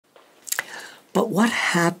But what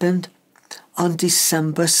happened on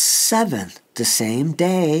December 7th, the same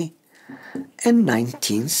day in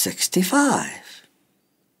 1965?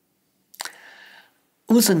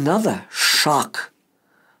 It was another shock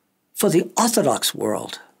for the Orthodox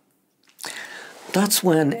world. That's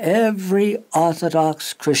when every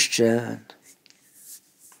Orthodox Christian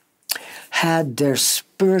had their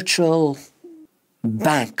spiritual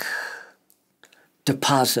bank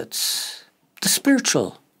deposits, the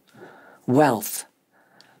spiritual wealth,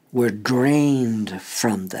 were drained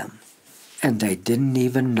from them, and they didn't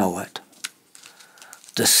even know it.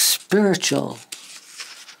 The spiritual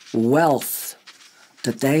wealth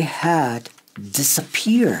that they had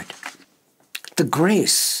disappeared. The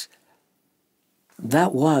grace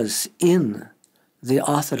that was in the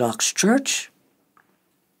Orthodox Church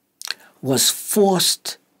was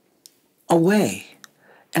forced away,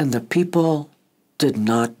 and the people did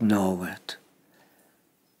not know it.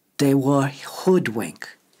 They were hoodwinked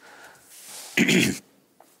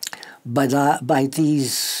by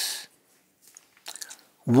these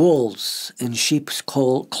wolves in sheep's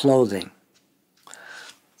clothing,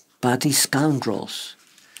 by these scoundrels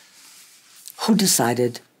who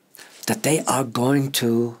decided that they are going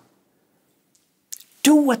to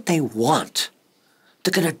do what they want.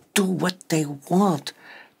 They're going to do what they want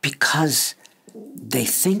because they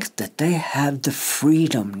think that they have the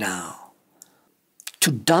freedom now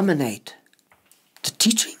to dominate the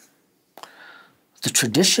teaching, the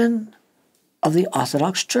tradition of the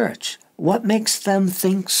Orthodox Church. What makes them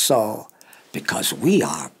think so? Because we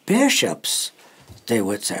are bishops, they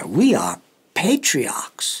would say. We are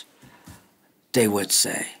patriarchs, they would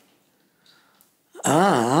say.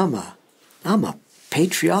 I'm a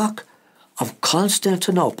patriarch of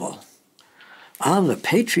Constantinople. I'm the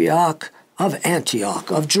patriarch of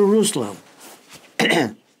Antioch, of Jerusalem.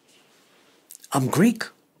 I'm Greek,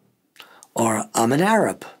 or I'm an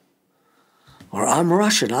Arab, or I'm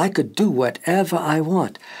Russian. I could do whatever I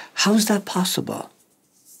want. How's that possible?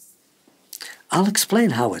 I'll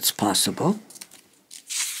explain how it's possible.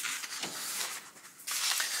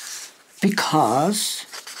 Because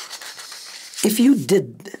if you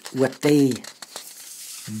did what they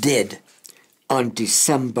did on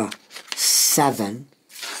December 7,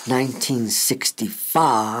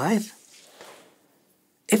 1965,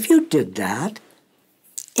 if you did that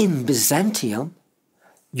in Byzantium,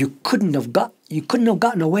 you couldn't have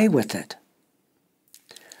gotten away with it.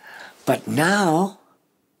 But now,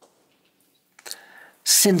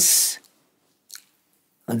 since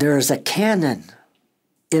there is a canon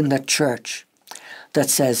in the church that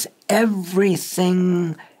says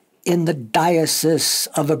everything in the diocese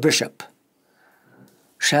of a bishop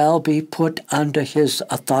shall be put under his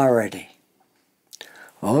authority.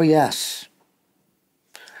 Oh yes,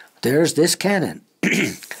 there's this canon.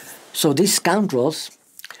 So these scoundrels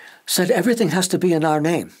said everything has to be in our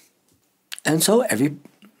name. And so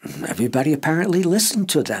everybody apparently listened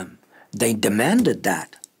to them. They demanded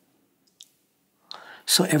that.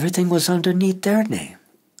 So everything was underneath their name.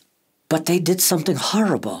 But they did something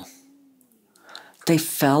horrible. They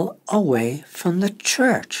fell away from the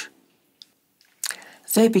church.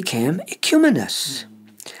 They became ecumenists.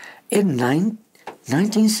 In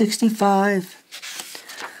 1965,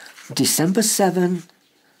 December 7,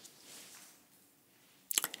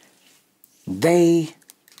 they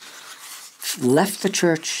left the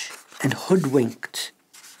church and hoodwinked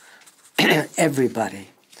everybody.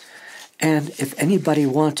 And if anybody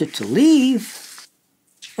wanted to leave,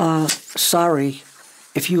 sorry,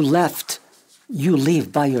 if you left, you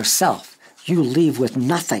leave by yourself. You leave with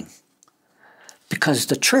nothing. Because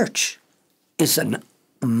the church is in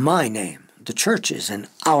my name. The church is in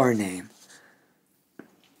our name.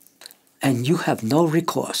 And you have no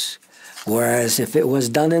recourse. Whereas if it was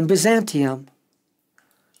done in Byzantium,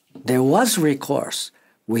 there was recourse.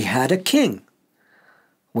 We had a king.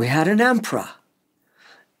 We had an emperor.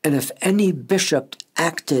 And if any bishop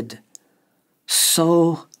acted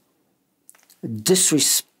so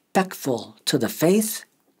disrespectful to the faith,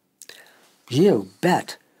 you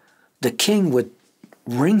bet the king would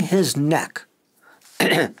wring his neck,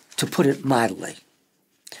 to put it mildly.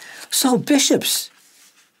 So bishops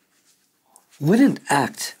wouldn't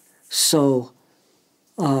act so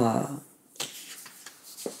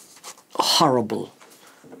horrible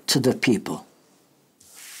to the people.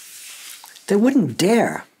 They wouldn't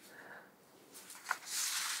dare,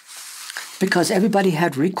 because everybody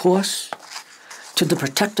had recourse to the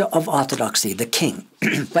protector of orthodoxy, the king.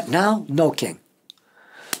 But now, no king.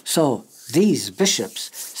 So these bishops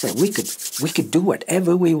said, we could do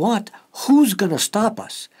whatever we want. Who's going to stop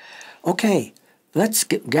us? Okay, Let's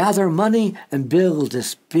gather money and build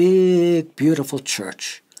this big, beautiful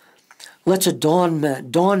church. Let's adorn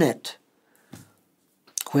it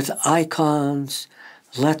with icons.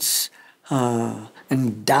 Let's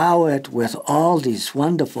endow it with all these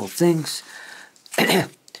wonderful things.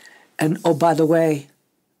 And oh, by the way,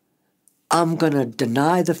 I'm going to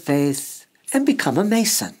deny the faith and become a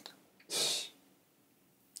Mason.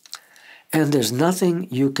 And there's nothing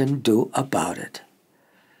you can do about it.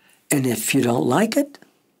 And if you don't like it,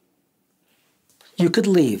 you could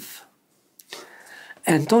leave.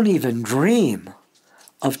 And don't even dream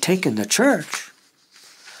of taking the church.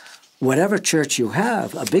 Whatever church you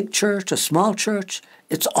have, a big church, a small church,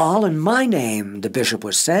 it's all in my name, the bishop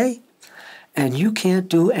would say, and you can't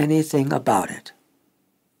do anything about it.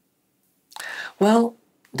 Well,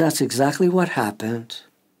 that's exactly what happened.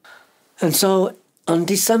 And so on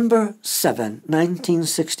December 7,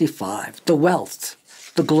 1965, the wealth,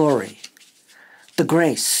 the glory, the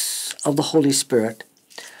grace of the Holy Spirit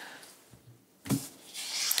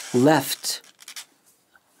left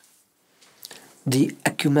the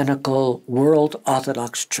ecumenical World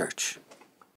Orthodox Church.